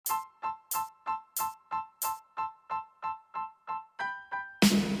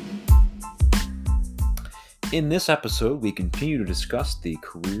In this episode, we continue to discuss the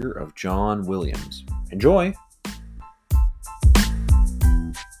career of John Williams. Enjoy!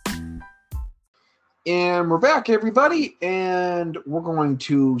 And we're back, everybody, and we're going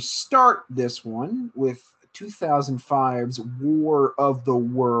to start this one with 2005's War of the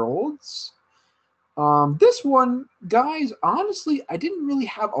Worlds. This one, guys, honestly, I didn't really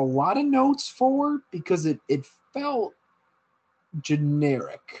have a lot of notes for because it felt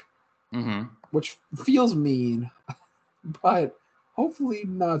generic, which feels mean, but hopefully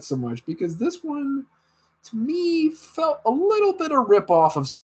not so much, because this one, to me, felt a little bit of rip-off of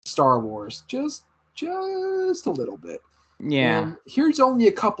Star Wars, just a little bit. Yeah. And here's only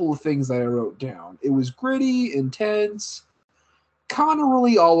a couple of things that I wrote down. It was gritty, intense, kind of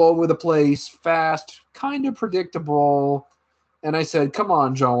really all over the place, fast, kind of predictable. And I said, come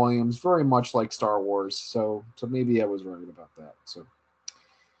on, John Williams, very much like Star Wars. So maybe I was right about that. So,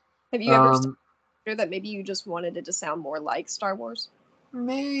 have you ever sure that maybe you just wanted it to sound more like Star Wars?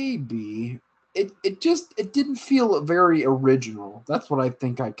 Maybe. It didn't feel very original. That's what I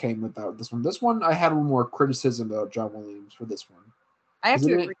think I came without this one. This one I had a little more criticism about John Williams for this one. I have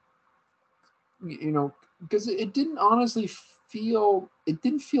to agree. You know, because it didn't honestly feel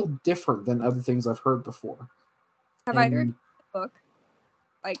different than other things I've heard before. Have I read the book?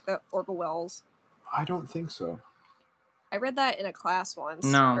 Like the Orville Wells? I don't think so. I read that in a class once.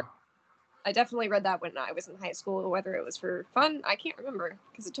 No. I definitely read that when I was in high school. Whether it was for fun, I can't remember,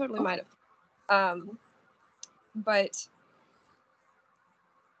 because it totally might have. But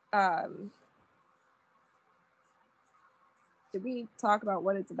did we talk about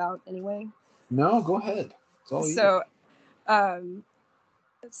what it's about anyway? No, go ahead. It's all so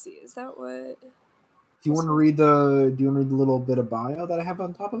let's see, is that what? Do you want to read the little bit of bio that I have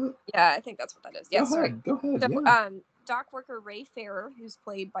on top of it? Yeah, I think that's what that is. Yeah, Go ahead. So, yeah. dock worker Ray Farrer, who's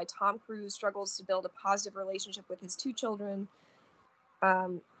played by Tom Cruise, struggles to build a positive relationship with his two children,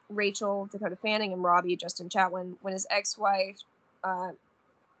 Rachel, Dakota Fanning, and Robbie, Justin Chatwin, when his ex-wife,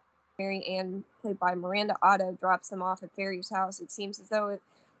 Mary Ann, played by Miranda Otto, drops them off at Farrer's house. It seems as though it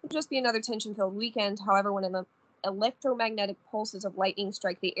would just be another tension-filled weekend. However, when the electromagnetic pulses of lightning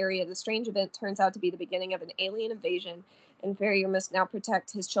strike the area, the strange event turns out to be the beginning of an alien invasion, and Farrer must now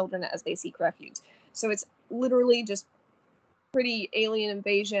protect his children as they seek refuge. So it's literally just pretty alien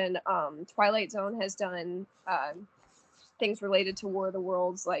invasion. Twilight Zone has done things related to War of the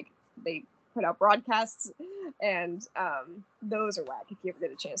Worlds, like they put out broadcasts, and those are whack if you ever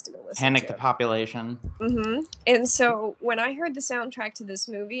get a chance to go listen Panic to the it. Population. And so when I heard the soundtrack to this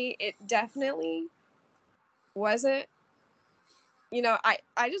movie, it definitely wasn't,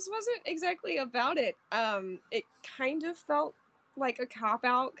 I just wasn't exactly about it. It kind of felt like a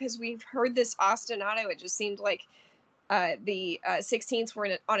cop-out, because we've heard this ostinato. It just seemed like the 16ths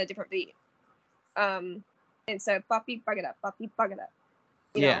were on a different beat. And so, papi, bug it up, papi, bug it up.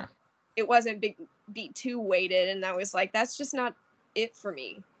 You know, it wasn't big beat 2 weighted, and I was like, that's just not it for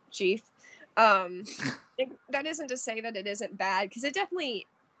me, Chief. That isn't to say that it isn't bad, because it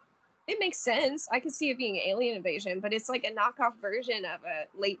makes sense. I could see it being alien invasion, but it's like a knockoff version of a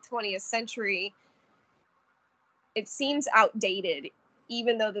late 20th century. It seems outdated,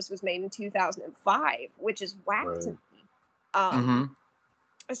 even though this was made in 2005, which is whack to me.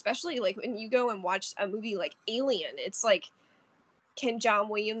 Especially like when you go and watch a movie like Alien, it's like, can John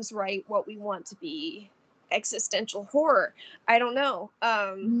Williams write what we want to be existential horror? I don't know.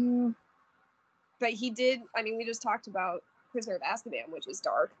 But he did. I mean, we just talked about Prisoner of Azkaban, which is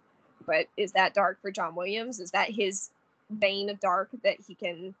dark, but is that dark for John Williams? Is that his vein of dark that he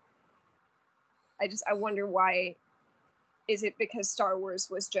can? I wonder why. Is it because Star Wars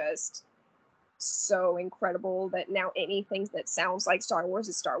was just so incredible that now anything that sounds like Star Wars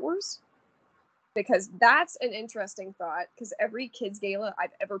is Star Wars? Because that's an interesting thought, because every kids gala I've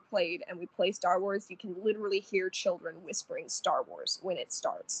ever played, and we play Star Wars, you can literally hear children whispering Star Wars when it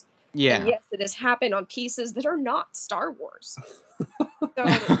starts. Yeah. And yes, it has happened on pieces that are not Star Wars. So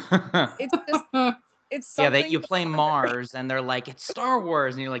it's just, it's something. Yeah, that you play Mars and they're like, it's Star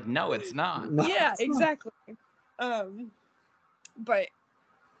Wars, and you're like, no, it's not. Yeah, exactly. But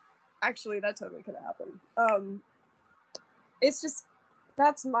actually, that totally could happen. It's just,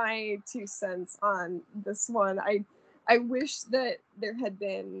 that's my 2 cents on this one. I wish that there had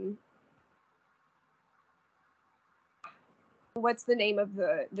been, what's the name of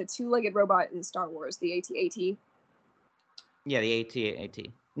the 2-legged robot in Star Wars? The AT-AT? Yeah, the AT-AT.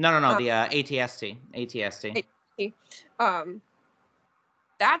 No, the ATST. ATST.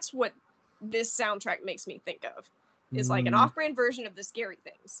 That's what this soundtrack makes me think of. Is like an off-brand version of the Scary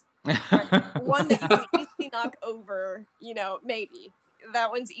Things. One that you can easily knock over, maybe. that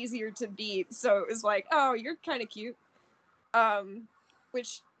one's easier to beat. So it was like, oh, you're kind of cute.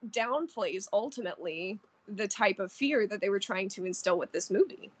 Which downplays ultimately the type of fear that they were trying to instill with this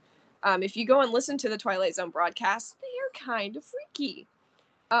movie. If you go and listen to the Twilight Zone broadcast, they are kind of freaky.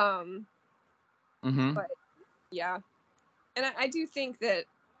 But yeah, and I do think that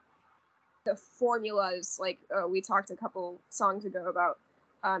the formulas, like we talked a couple songs ago about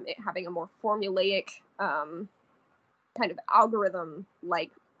it having a more formulaic kind of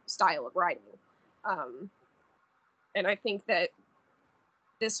algorithm-like style of writing. And I think that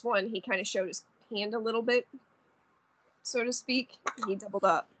this one, he kind of showed his hand a little bit, so to speak. He doubled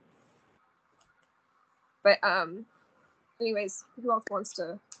up. But anyways, who else wants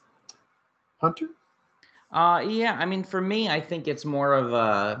to? Hunter? Yeah, I mean, for me, I think it's more of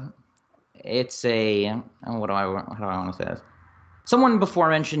a, how do I want to say this? Someone before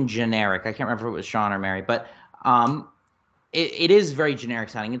mentioned generic. I can't remember if it was Sean or Mary, but it is very generic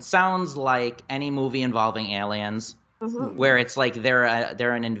sounding. It sounds like any movie involving aliens, where it's like they're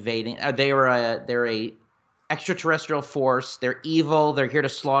an invading, they're a extraterrestrial force. They're evil. They're here to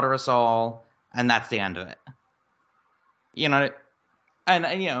slaughter us all, and that's the end of it. You know. And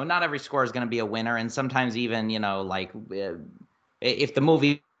not every score is going to be a winner, and sometimes even like if the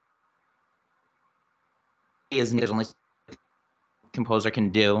movie is there's only composer can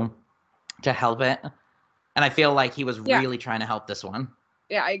do to help it, and I feel like he was really trying to help this one.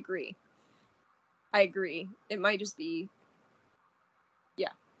 Yeah, I agree. It might just be,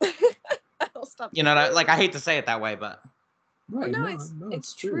 I'll stop. Like I hate to say it that way, but right, no,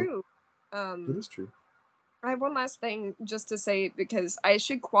 it's true. It is true. I have one last thing just to say, because I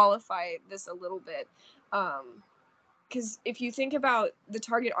should qualify this a little bit. Because if you think about the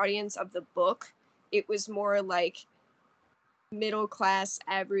target audience of the book, it was more like middle class,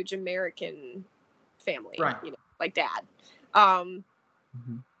 average American family, right? Like dad,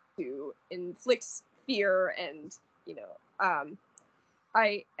 who inflicts fear, and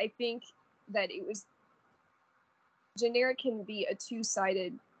I think that it was generic can be a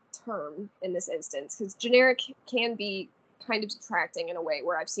two-sided term in this instance, because generic can be kind of detracting in a way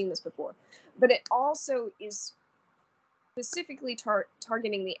where I've seen this before, but it also is specifically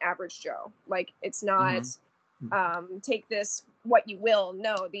targeting the average Joe. Like, it's not take this what you will.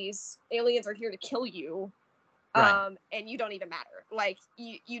 No, these aliens are here to kill you, and you don't even matter. Like,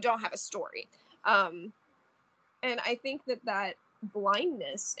 you don't have a story. And I think that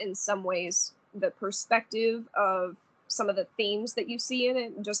blindness, in some ways, the perspective of some of the themes that you see in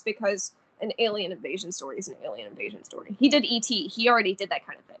it, just because an alien invasion story is an alien invasion story. He did E.T. He already did that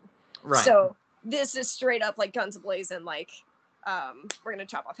kind of thing. Right. So this is straight up like guns ablazing, like we're gonna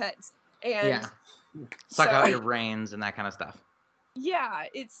chop off heads and suck out your brains and that kind of stuff. Yeah,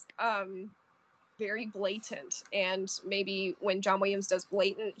 it's very blatant, and maybe when John Williams does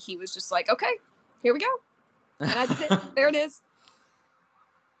blatant, he was just like, okay, here we go, and that's it. There it is.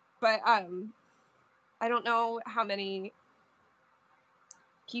 But I don't know how many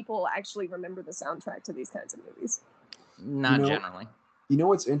people actually remember the soundtrack to these kinds of movies. Not generally. You know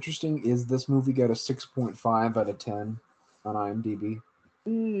what's interesting is this movie got a 6.5 out of 10 on IMDb.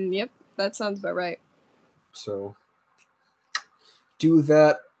 Yep, that sounds about right. So do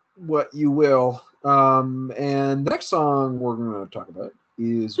that what you will. And the next song we're going to talk about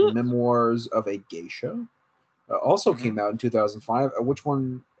is Memoirs of a Geisha. Also came out in 2005.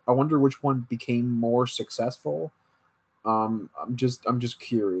 I wonder which one became more successful. I'm just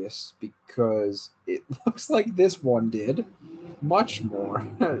curious, because it looks like this one did much more.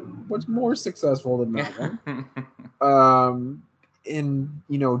 Was more successful than that one. And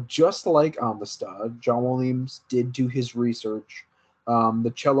just like Amistad, John Williams did do his research.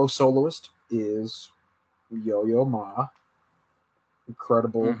 The cello soloist is Yo-Yo Ma.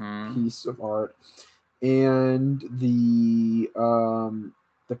 Incredible piece of art. And the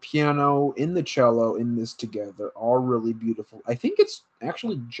piano and the cello in this together are really beautiful. I think it's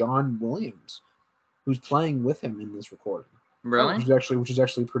actually John Williams who's playing with him in this recording. Really? Which is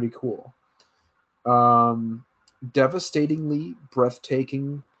actually pretty cool. Devastatingly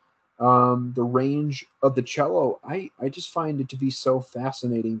breathtaking. The range of the cello, I just find it to be so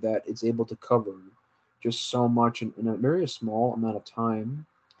fascinating that it's able to cover just so much in a very small amount of time.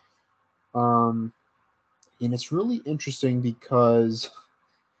 And it's really interesting because,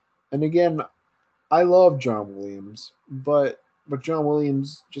 and again, I love John Williams, but John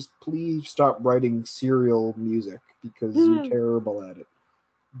Williams, just please stop writing serial music, because you're terrible at it.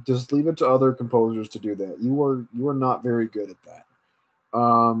 Just leave it to other composers to do that. You are not very good at that.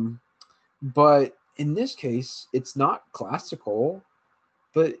 But in this case, it's not classical,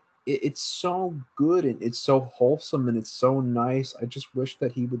 but it's so good and it's so wholesome and it's so nice. I just wish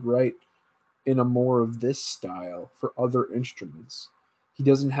that he would write in a more of this style for other instruments. He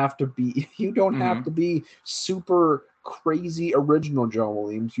doesn't have to be you don't have Hmm. to be super crazy original John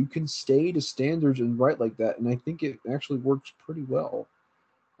Williams. You can stay to standards and write like that, and I think it actually works pretty well.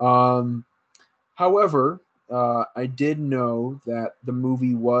 Um However, I did know that the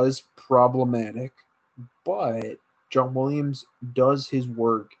movie was problematic, but John Williams does his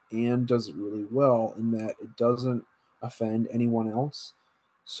work and does it really well in that it doesn't offend anyone else.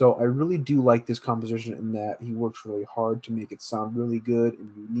 So I really do like this composition in that he works really hard to make it sound really good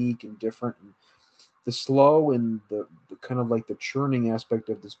and unique and different. And the slow and the kind of like the churning aspect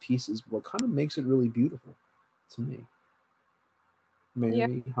of this piece is what kind of makes it really beautiful to me. Yeah.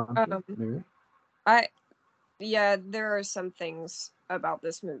 Mary Hunter, Um, Mary. I yeah, there are some things about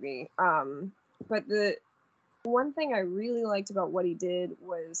this movie. But the one thing I really liked about what he did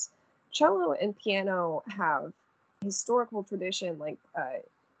was cello and piano have historical tradition, like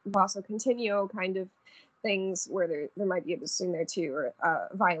basso continuo kind of things where there might be a bassoon there too, or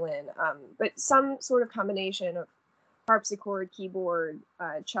violin, but some sort of combination of harpsichord, keyboard,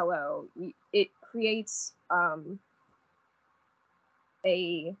 cello. It creates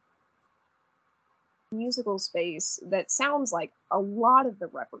a musical space that sounds like a lot of the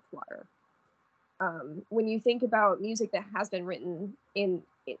repertoire. When you think about music that has been written in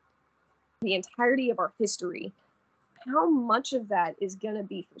the entirety of our history, how much of that is going to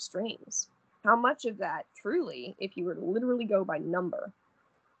be for strings? How much of that truly, if you were to literally go by number,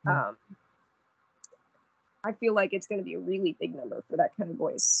 um, I feel like it's going to be a really big number for that kind of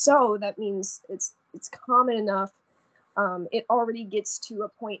voice. So that means it's common enough. It already gets to a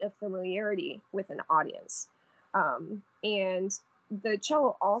point of familiarity with an audience, and the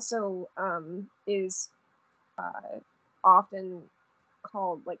cello also is uh, often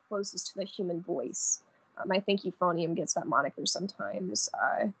called like closest to the human voice. I think euphonium gets that moniker sometimes.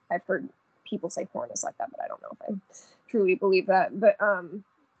 I've heard people say horn is like that, but I don't know if I truly believe that. But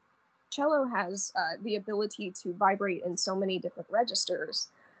cello has the ability to vibrate in so many different registers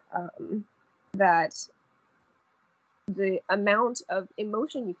that the amount of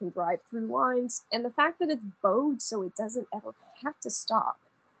emotion you can drive through lines and the fact that it's bowed so it doesn't ever have to stop.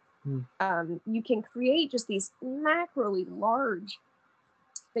 You can create just these macroly large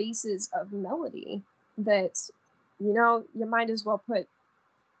spaces of melody that, you might as well put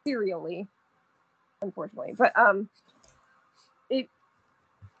serially, unfortunately. But it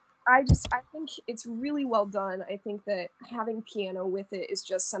I think it's really well done. I think that having piano with it is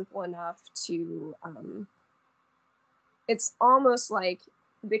just simple enough to it's almost like,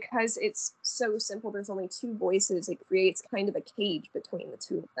 because it's so simple, there's only two voices, it creates kind of a cage between the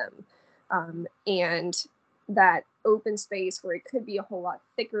two of them. And that open space where it could be a whole lot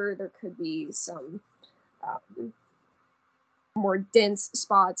thicker, there could be some more dense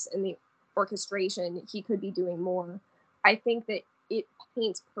spots in the orchestration, he could be doing more. I think that it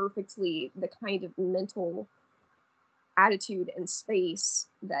paints perfectly the kind of mental attitude and space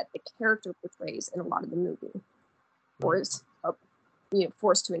that the character portrays in a lot of the movie, or is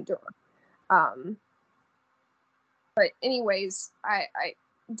forced to endure. But anyways, I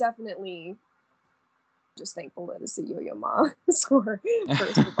definitely just thankful that it's the Yo-Yo Ma score.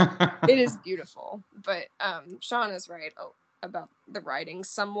 First of all, it is beautiful, but Sean is right about the writing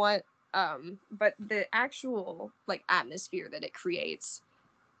somewhat. But the actual like atmosphere that it creates,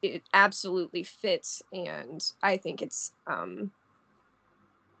 it absolutely fits, and I think it's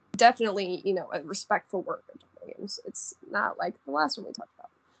definitely a respectful work of John Williams. It's not like the last one we talked about.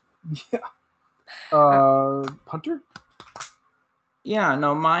 Yeah. Hunter? Yeah,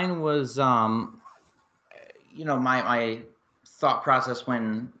 no, mine was my thought process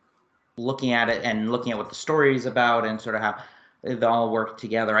when looking at it and looking at what the story is about and sort of how they all work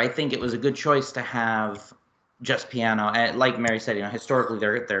together. I think it was a good choice to have just piano. And like Mary said, historically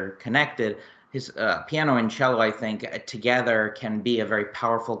they're connected. His piano and cello, I think, together can be a very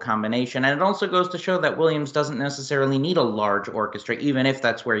powerful combination. And it also goes to show that Williams doesn't necessarily need a large orchestra, even if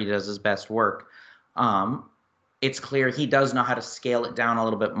that's where he does his best work. It's clear he does know how to scale it down a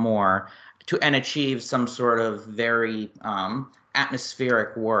little bit more and achieve some sort of very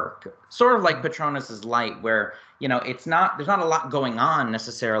atmospheric work, sort of like Patronus's Light, where there's not a lot going on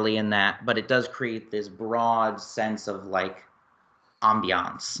necessarily in that, but it does create this broad sense of like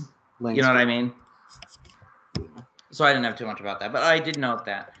ambiance. Landscape. You know what I mean? So I didn't have too much about that, but I did note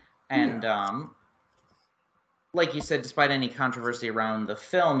that. And like you said, despite any controversy around the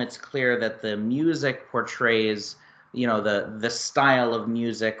film, it's clear that the music portrays the style of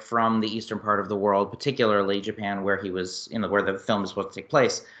music from the eastern part of the world, particularly Japan, where he was, where the film is supposed to take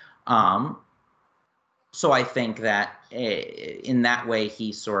place. So I think that in that way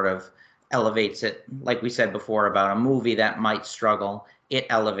he sort of elevates it, like we said before about a movie that might struggle. It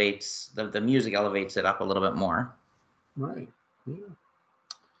elevates the music elevates it up a little bit more. Right. Yeah.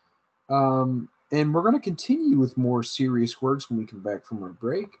 And we're going to continue with more serious works when we come back from our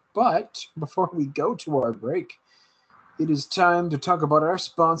break. But before we go to our break, it is time to talk about our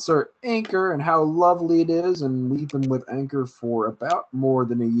sponsor, Anchor, and how lovely it is. And we've been with Anchor for about more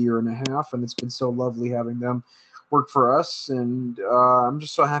than a year and a half, and it's been so lovely having them work for us. And I'm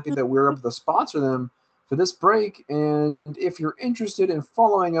just so happy that we're able to sponsor them for this break. And if you're interested in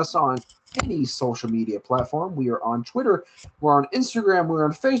following us on any social media platform, we are on Twitter, we're on Instagram, we're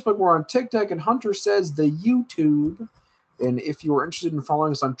on Facebook, we're on TikTok, and Hunter says the YouTube. And if you are interested in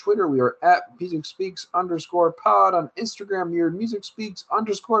following us on Twitter, we are at MusicSpeaks_pod. On Instagram, we are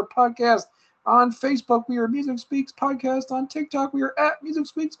MusicSpeaks_podcast. On Facebook, we are Music Speaks Podcast. On TikTok, we are at Music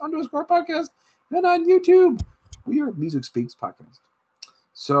Speaks_podcast. And on YouTube, we are Music Speaks Podcast.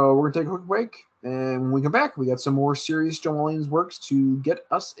 So we're going to take a quick break. And when we come back, we got some more serious John Williams works to get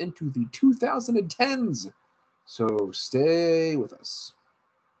us into the 2010s. So stay with us.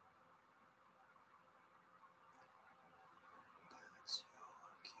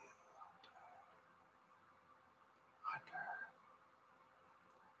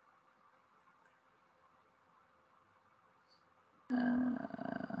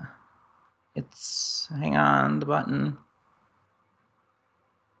 Hang on, the button.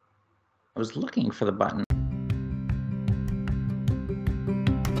 I was looking for the button.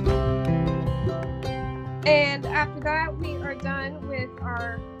 And after that, we are done with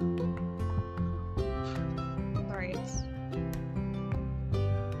our... Sorry.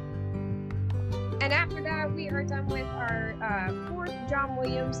 And after that, we are done with our fourth John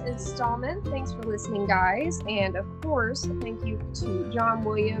Williams installment. Thanks for listening, guys. And of course, thank you to John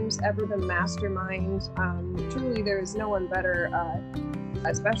Williams, ever the mastermind. Truly, there is no one better,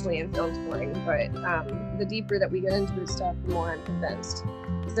 especially in film scoring. But the deeper that we get into this stuff, the more I'm convinced.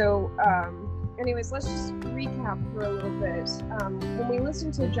 So, anyways, let's just recap for a little bit. When we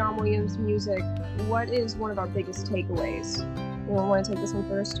listen to John Williams music, what is one of our biggest takeaways? Anyone want to take this one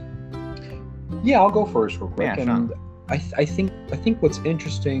first? Yeah, I'll go first real quick. Yeah, and I think what's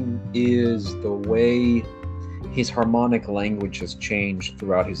interesting is the way his harmonic language has changed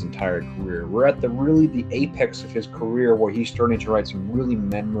throughout his entire career. We're at the apex of his career where he's starting to write some really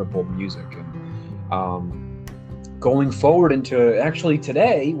memorable music. And going forward into actually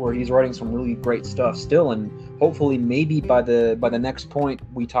today, where he's writing some really great stuff still, and hopefully maybe by the next point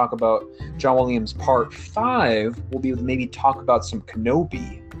we talk about John Williams Part 5, we'll be able to maybe talk about some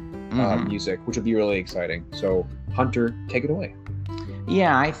Kenobi music, which would be really exciting. So Hunter, take it away.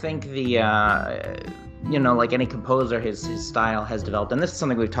 Yeah, I think the like any composer, his style has developed, and this is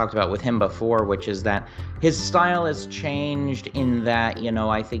something we've talked about with him before, which is that his style has changed in that,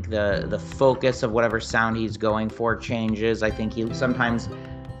 I think the focus of whatever sound he's going for changes. I think he sometimes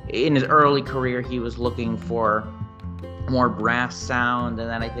in his early career he was looking for more brass sound, and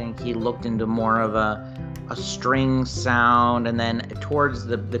then I think he looked into more of a string sound, and then towards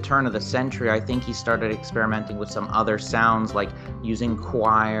the turn of the century, I think he started experimenting with some other sounds, like using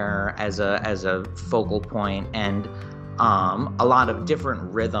choir as a focal point, and a lot of different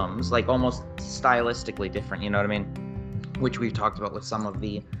rhythms, like almost stylistically different, you know what I mean? Which we've talked about with some of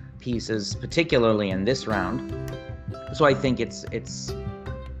the pieces, particularly in this round. So I think it's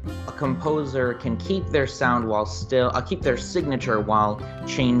a composer can keep their sound while still keep their signature while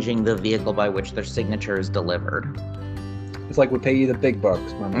changing the vehicle by which their signature is delivered. It's like we pay you the big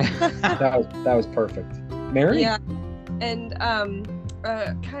bucks, my man. that was perfect. Mary? Yeah, and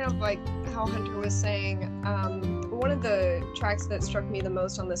kind of like how Hunter was saying, one of the tracks that struck me the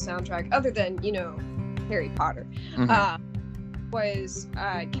most on the soundtrack, other than Harry Potter, was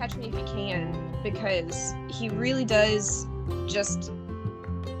 "Catch Me If You Can," because he really does just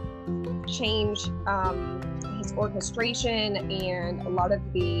change his orchestration and a lot of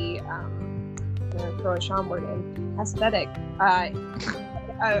the throw a Sean word in, aesthetic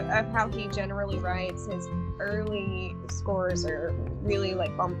of how he generally writes. His early scores are really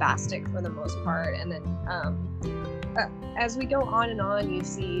like bombastic for the most part, and then as we go on and on, you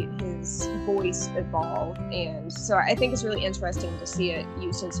see his voice evolve, and so I think it's really interesting to see it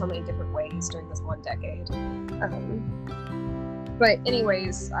used in so many different ways during this one decade. But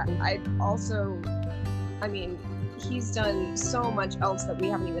anyways, he's done so much else that we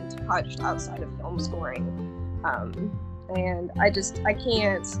haven't even touched outside of film scoring. And I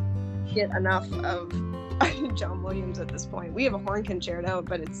can't get enough of John Williams at this point. We have a horn concerto,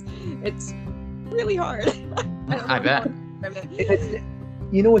 but it's really hard. I bet.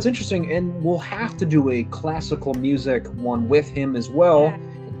 you know, it's interesting, and we'll have to do a classical music one with him as well. Yeah.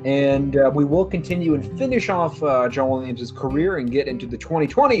 And we will continue and finish off John Williams' career and get into the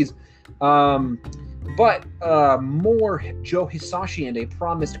 2020s. But more Joe Hisaishi and a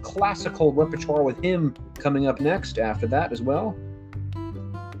promised classical repertoire with him coming up next after that as well.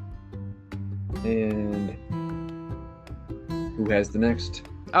 And who has the next?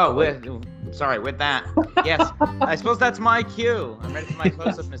 Oh, with that. Yes, I suppose that's my cue. I'm ready for my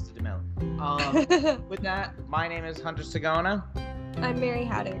close-up, Mr. DeMille. With that, my name is Hunter Sagona. I'm Mary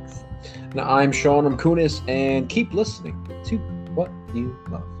Haddix. Now, I'm Sean Kunis, and keep listening to What You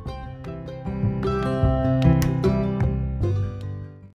Love.